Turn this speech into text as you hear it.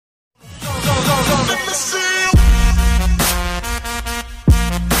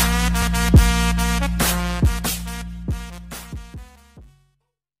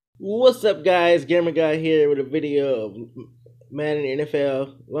What's up, guys? Gamer Guy here with a video of Madden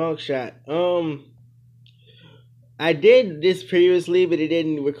NFL long shot. I did this previously, but it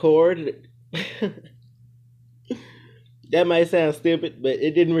didn't record. That might sound stupid, but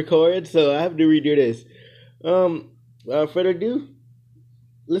it didn't record, so I have to redo this. Without further ado,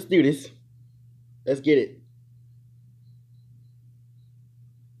 let's do this. Let's get it.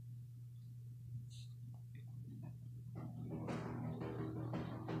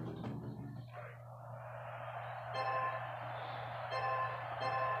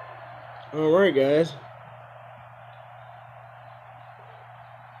 Alright, guys.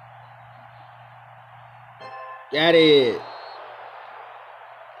 Got it.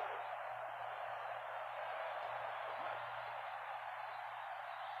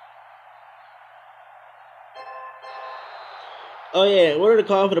 Oh yeah, in order to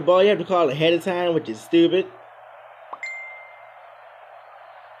call for the ball, you have to call ahead of time, which is stupid.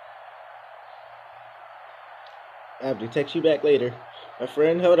 I have to text you back later. My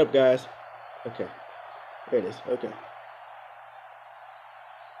friend, hold up, guys. Okay. There it is. Okay.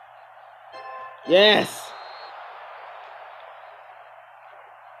 Yes!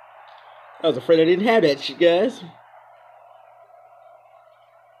 I was afraid I didn't have that shit, guys.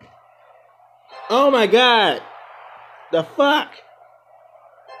 Oh my god! The fuck?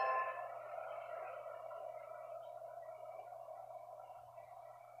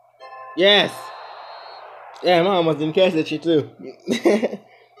 Yes! Damn, I almost didn't catch that shit too.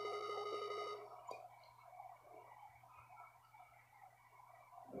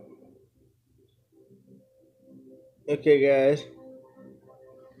 Okay, guys.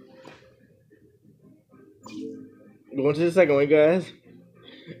 Going to the second one, guys.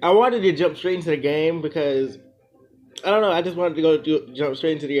 I wanted to jump straight into the game because I don't know. I just wanted to jump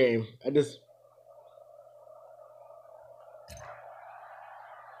straight into the game.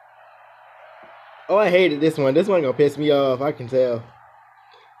 Oh, I hated this one. This one gonna piss me off. I can tell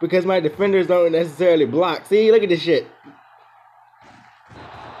because my defenders don't necessarily block. See, look at this shit.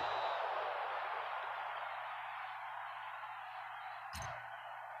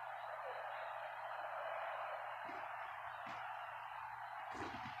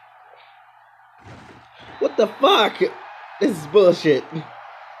 What the fuck? This is bullshit.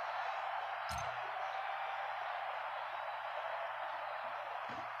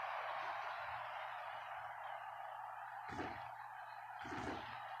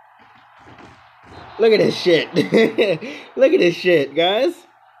 Look at this shit. Look at this shit, guys.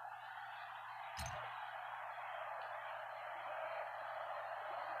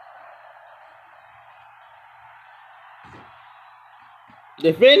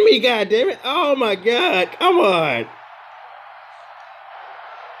 Defend me, goddammit. Oh my god, come on.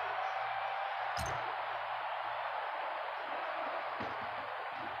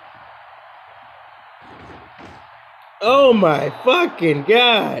 Oh my fucking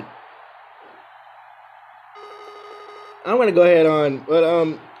god. I'm gonna go ahead on,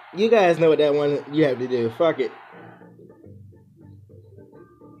 but you guys know what that one you have to do. Fuck it.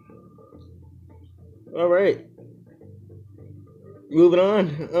 Alright. Moving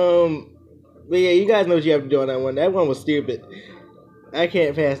on. But yeah, you guys know what you have to do on that one. That one was stupid. I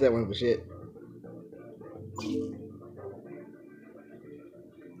can't pass that one for shit.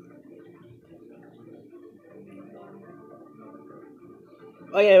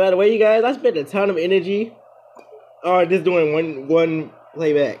 Oh yeah, by the way, you guys, I spent a ton of energy on just doing one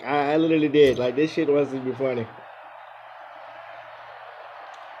playback. I literally did. Like, this shit wasn't even funny.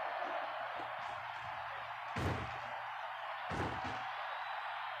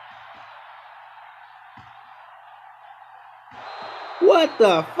 What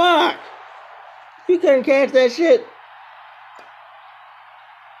the fuck? You couldn't catch that shit?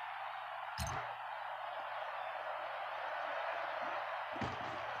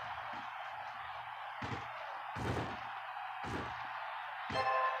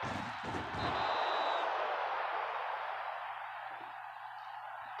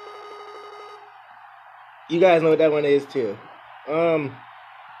 You guys know what that one is too.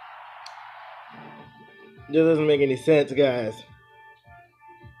 This doesn't make any sense, guys.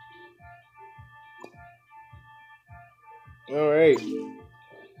 Alright.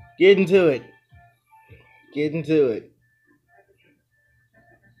 Get into it. Get into it.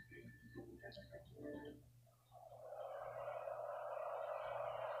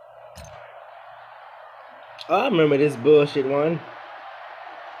 Oh, I remember this bullshit one.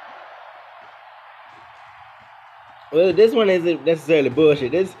 Well, this one isn't necessarily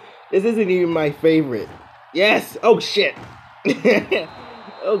bullshit. This isn't even my favorite. Yes! Oh shit!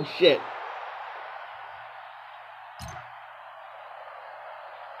 Oh shit!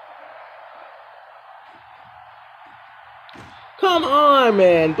 Come on,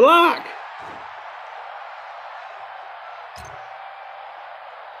 man. Block.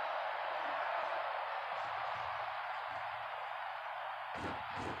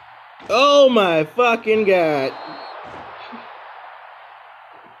 Oh my fucking God.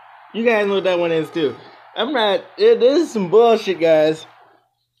 You guys know what that one is too. I'm not. This is some bullshit, guys.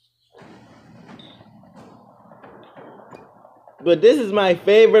 But this is my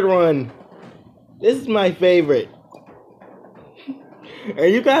favorite one. This is my favorite.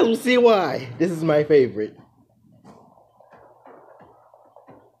 And you guys will see why. This is my favorite.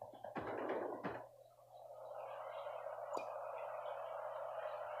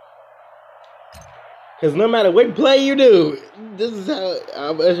 Because no matter what play you do, this is how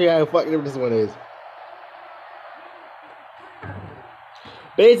I'm gonna show you how fucked up this one is.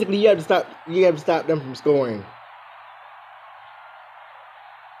 Basically, you have to stop them from scoring.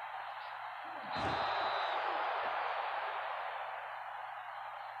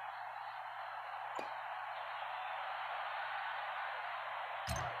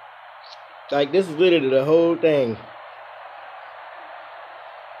 Like, this is literally the whole thing.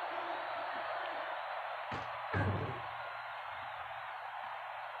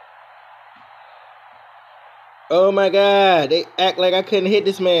 Oh my God, they act like I couldn't hit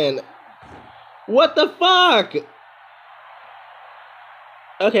this man. What the fuck?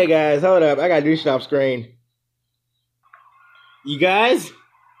 Okay, guys, hold up. I gotta do shit off screen. You guys?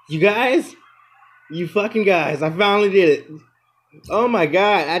 You fucking guys, I finally did it. Oh my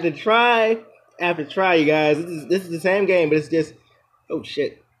God, I had to try after try, you guys. This is the same game, but it's just, oh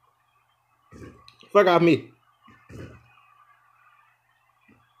shit. Fuck off me.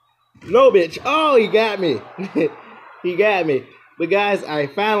 No, bitch. Oh, he got me. He got me. But guys, I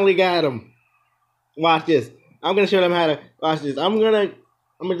finally got him. Watch this. I'm gonna show them how to watch this. I'm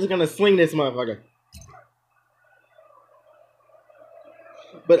just gonna sling this motherfucker.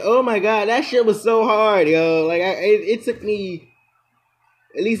 But oh my God, that shit was so hard, yo. Like it took me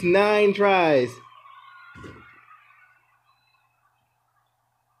at least 9 tries.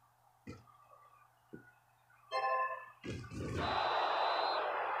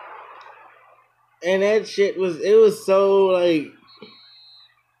 And that shit was so like,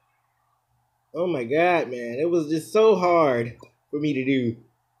 oh my God, man. It was just so hard for me to do.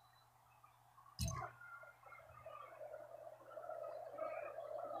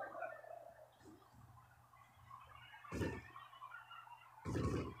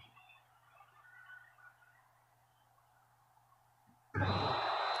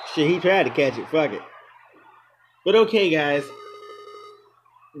 Shit, he tried to catch it. Fuck it. But okay, guys.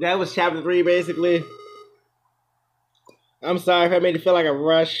 That was chapter 3, basically. I'm sorry if I made it feel like a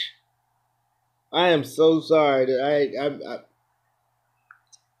rush. I am so sorry. I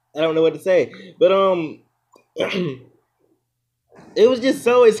don't know what to say. But it was just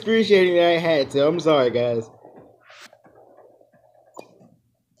so excruciating that I had to. I'm sorry, guys.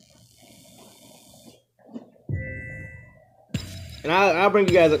 And I'll bring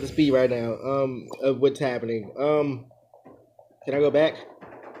you guys up to speed right now of what's happening. Can I go back?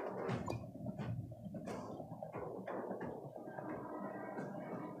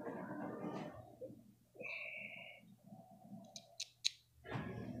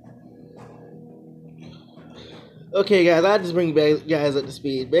 Okay, guys, I'll just bring you guys up to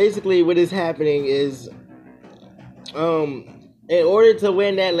speed. Basically, what is happening is, in order to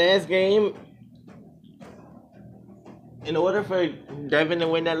win that last game, in order for Devin to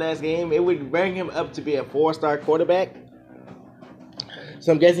win that last game, it would bring him up to be a 4-star quarterback.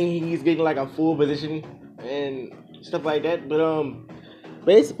 So I'm guessing he's getting like a full position and stuff like that. But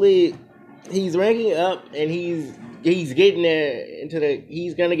basically, he's ranking up and he's getting there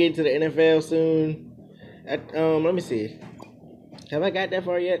he's gonna get into the NFL soon. Let me see. Have I got that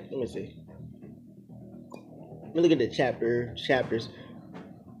far yet? Let me see. Let me look at the chapters.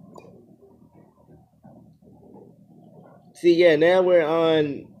 See, yeah, now we're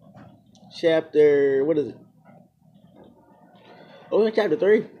on chapter, what is it? Oh, chapter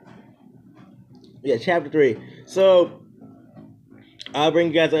 3? Yeah, chapter 3. So, I'll bring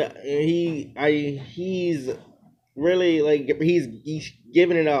you guys he's really, like, he's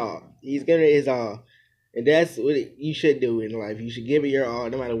giving it all. He's giving it his all. And that's what you should do in life. You should give it your all,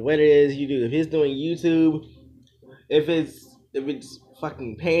 no matter what it is you do. If it's doing YouTube, if it's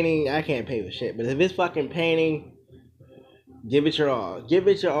fucking painting, I can't paint for shit. But if it's fucking painting, give it your all. Give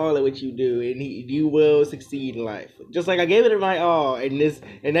it your all at what you do, and you will succeed in life. Just like I gave it my all in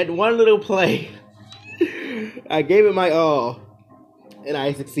that one little play. I gave it my all, and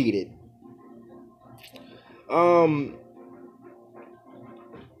I succeeded.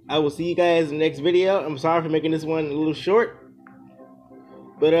 I will see you guys in the next video. I'm sorry for making this one a little short.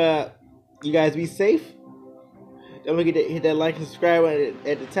 But you guys be safe. Don't forget to hit that like and subscribe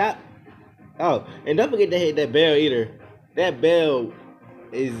at the top. Oh, and don't forget to hit that bell either. That bell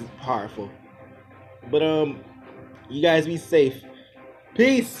is powerful. But you guys be safe.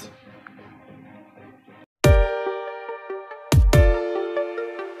 Peace.